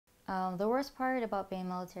The worst part about being a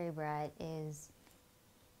military brat is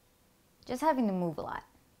just having to move a lot.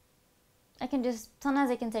 Sometimes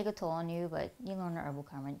it can take a toll on you, but you learn the herbal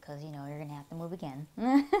karma because, you know, you're going to have to move again.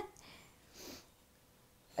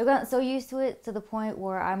 I've gotten so used to it to the point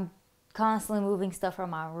where I'm constantly moving stuff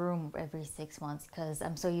around my room every 6 months because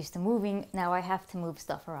I'm so used to moving. Now I have to move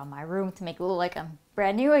stuff around my room to make it look like I'm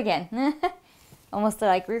brand new again. Almost to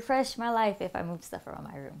like refresh my life if I move stuff around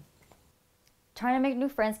my room. Trying to make new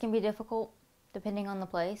friends can be difficult depending on the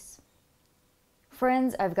place.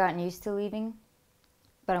 Friends I've gotten used to leaving,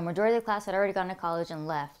 but a majority of the class had already gone to college and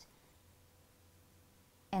left.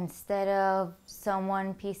 Instead of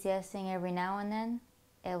someone PCSing every now and then,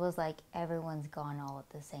 it was like everyone's gone all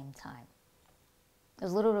at the same time. It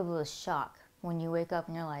was a little bit of a shock when you wake up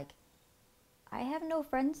and you're like, I have no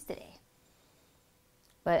friends today.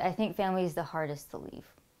 But I think family is the hardest to leave.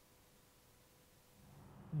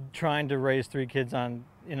 Trying to raise 3 kids in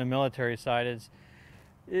the military side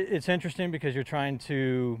it's interesting because you're trying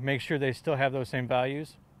to make sure they still have those same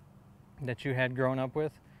values that you had grown up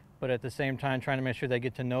with, but at the same time trying to make sure they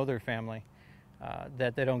get to know their family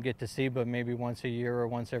that they don't get to see but maybe once a year or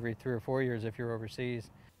once every 3 or 4 years if you're overseas.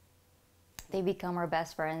 They become our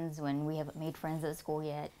best friends when we haven't made friends at school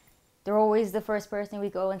yet. They're always the first person we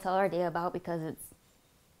go and tell our day about because it's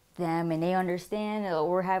them and they understand what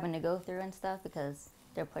we're having to go through and stuff because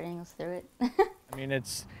they're putting us through it. I mean,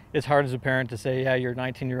 it's hard as a parent to say, yeah, your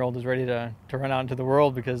 19-year-old is ready to run out into the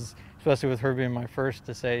world because, especially with her being my first,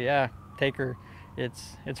 to say, yeah, take her.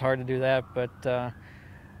 It's hard to do that, but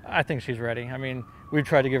I think she's ready. I mean, we've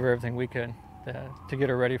tried to give her everything we could to get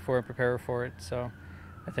her ready for it, prepare her for it. So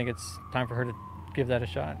I think it's time for her to give that a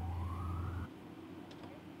shot.